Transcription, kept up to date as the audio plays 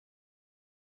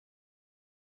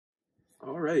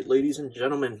Alright, ladies and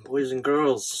gentlemen, boys and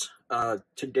girls,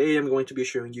 today I'm going to be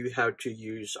showing you how to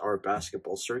use our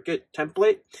basketball circuit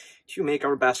template to make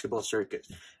our basketball circuit.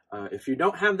 If you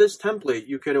don't have this template,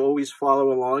 you could always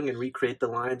follow along and recreate the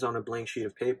lines on a blank sheet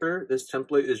of paper. This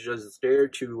template is just there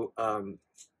to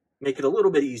make it a little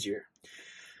bit easier.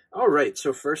 Alright,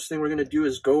 so first thing we're going to do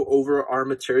is go over our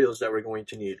materials that we're going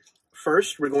to need.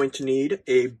 First, we're going to need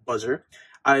a buzzer.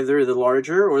 Either the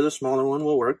larger or the smaller one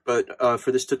will work, but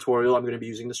for this tutorial, I'm going to be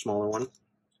using the smaller one.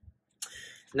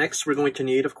 Next, we're going to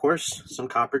need, of course, some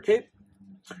copper tape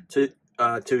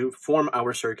to form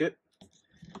our circuit.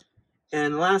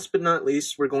 And last but not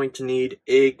least, we're going to need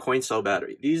a coin cell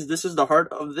battery. This is the heart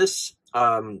of this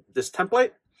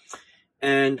template,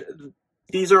 and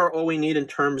these are all we need in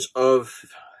terms of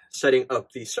setting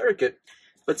up the circuit.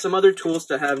 But some other tools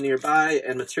to have nearby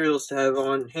and materials to have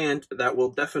on hand that will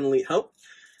definitely help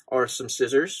are some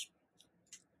scissors,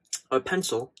 a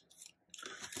pencil,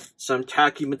 some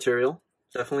tacky material,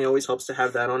 definitely always helps to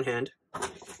have that on hand,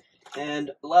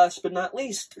 and last but not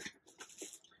least,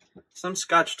 some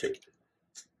Scotch tape.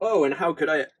 Oh, and how could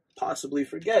I possibly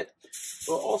forget?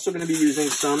 We're also going to be using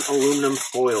some aluminum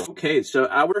foil. Okay, so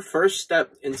our first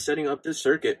step in setting up this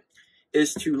circuit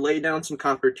is to lay down some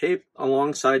copper tape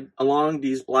along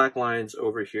these black lines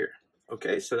over here.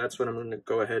 Okay, so that's what I'm going to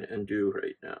go ahead and do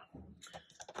right now.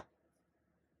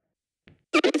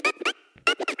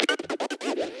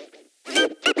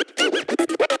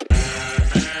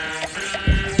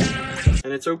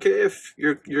 And it's okay if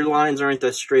your lines aren't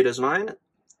as straight as mine.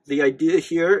 The idea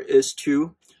here is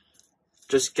to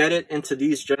just get it into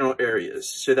these general areas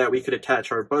so that we could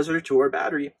attach our buzzer to our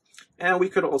battery, and we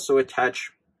could also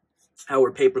attach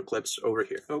our paper clips over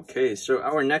here. Okay, so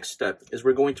our next step is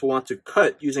we're going to want to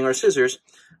cut using our scissors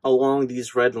along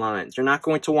these red lines. You're not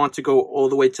going to want to go all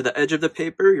the way to the edge of the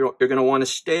paper. You're going to want to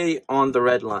stay on the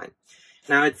red line.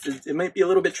 Now, it might be a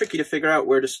little bit tricky to figure out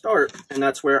where to start, and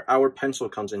that's where our pencil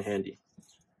comes in handy.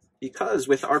 Because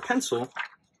with our pencil,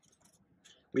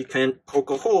 we can poke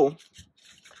a hole,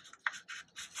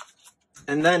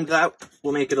 and then that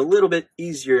will make it a little bit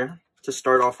easier to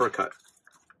start off our cut.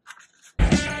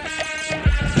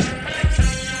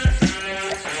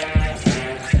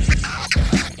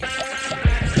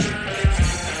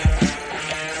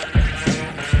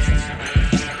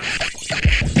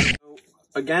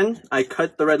 Again, I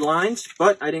cut the red lines,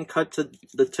 but I didn't cut to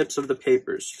the tips of the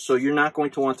papers. So you're not going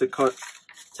to want to cut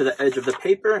to the edge of the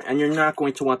paper, and you're not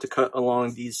going to want to cut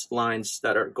along these lines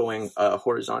that are going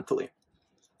horizontally.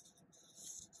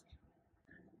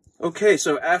 Okay,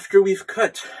 so after we've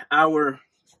cut our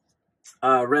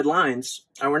red lines,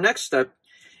 our next step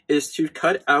is to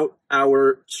cut out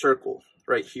our circle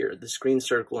right here, this green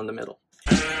circle in the middle.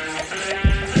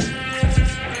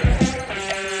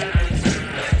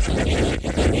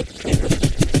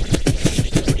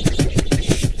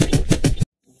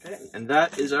 And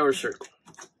that is our circle.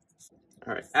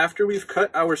 All right, after we've cut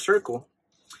our circle,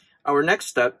 our next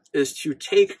step is to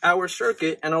take our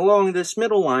circuit, and along this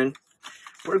middle line,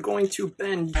 we're going to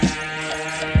bend.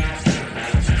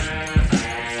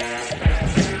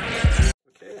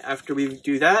 Okay, after we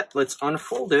do that, let's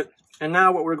unfold it. And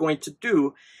now what we're going to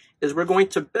do is we're going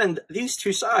to bend these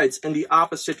two sides in the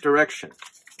opposite direction.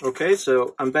 Okay,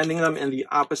 so I'm bending them in the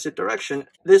opposite direction.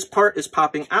 This part is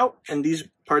popping out, and these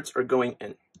parts are going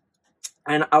in.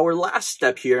 And our last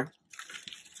step here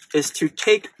is to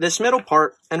take this middle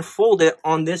part and fold it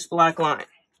on this black line.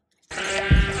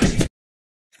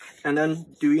 And then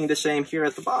doing the same here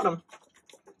at the bottom.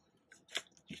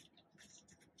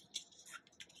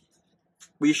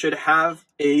 We should have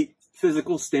a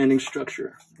physical standing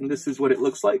structure. And this is what it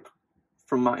looks like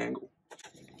from my angle.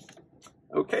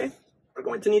 Okay, we're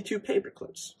going to need 2 paper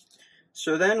clips.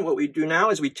 So then what we do now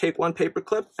is we take one paper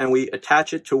clip and we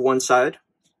attach it to one side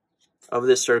of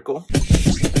this circle.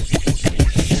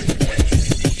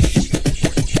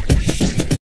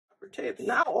 Tape.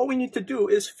 Now all we need to do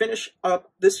is finish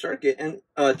up this circuit and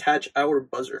attach our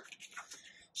buzzer.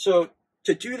 So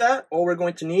to do that, all we're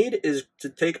going to need is to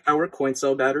take our coin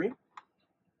cell battery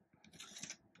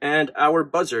and our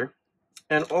buzzer,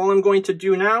 and all I'm going to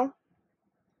do now,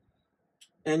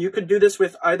 and you could do this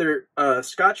with either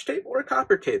Scotch tape or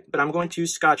copper tape, but I'm going to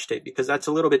use Scotch tape because that's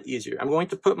a little bit easier. I'm going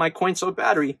to put my coin cell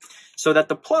battery so that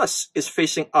the plus is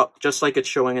facing up, just like it's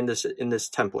showing in this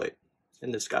template,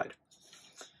 in this guide.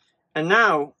 And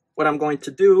now what I'm going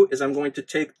to do is I'm going to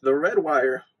take the red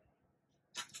wire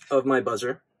of my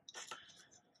buzzer,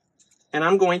 and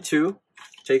I'm going to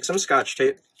take some Scotch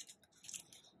tape,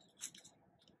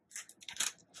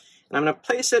 and I'm going to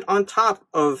place it on top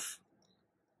of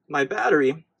my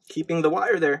battery, keeping the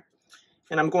wire there,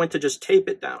 and I'm going to just tape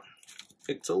it down.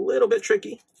 It's a little bit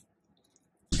tricky.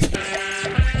 What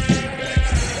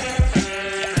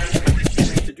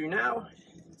to do now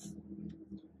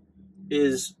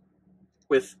is,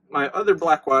 with my other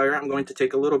black wire, I'm going to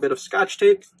take a little bit of Scotch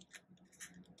tape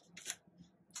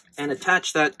and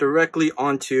attach that directly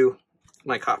onto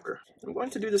my copper. I'm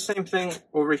going to do the same thing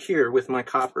over here with my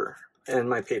copper and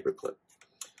my paper clip.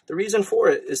 The reason for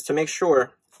it is to make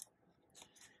sure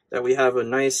that we have a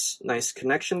nice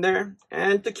connection there,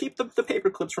 and to keep the paper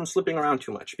clips from slipping around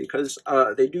too much, because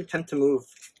they do tend to move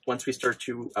once we start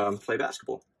to play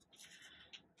basketball.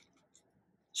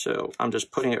 So I'm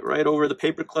just putting it right over the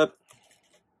paper clip,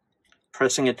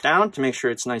 pressing it down to make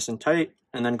sure it's nice and tight,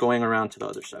 and then going around to the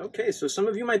other side. Okay, so some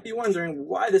of you might be wondering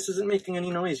why this isn't making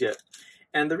any noise yet.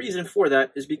 And the reason for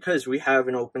that is because we have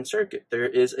an open circuit. There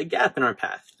is a gap in our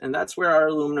path, and that's where our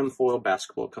aluminum foil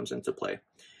basketball comes into play.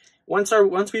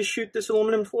 Once we shoot this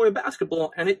aluminum foil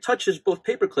basketball and it touches both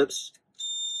paper clips,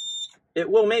 it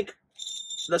will make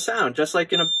the sound, just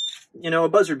like in a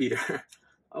buzzer beater.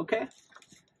 Okay?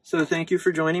 So thank you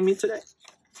for joining me today.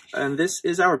 And this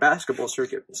is our basketball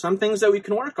circuit. Some things that we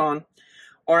can work on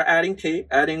are adding tape,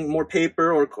 adding more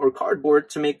paper or cardboard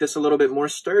to make this a little bit more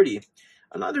sturdy.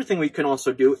 Another thing we can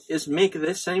also do is make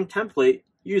this same template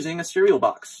using a cereal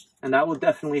box, and that will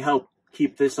definitely help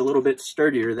keep this a little bit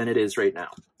sturdier than it is right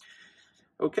now.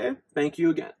 Okay, thank you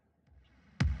again.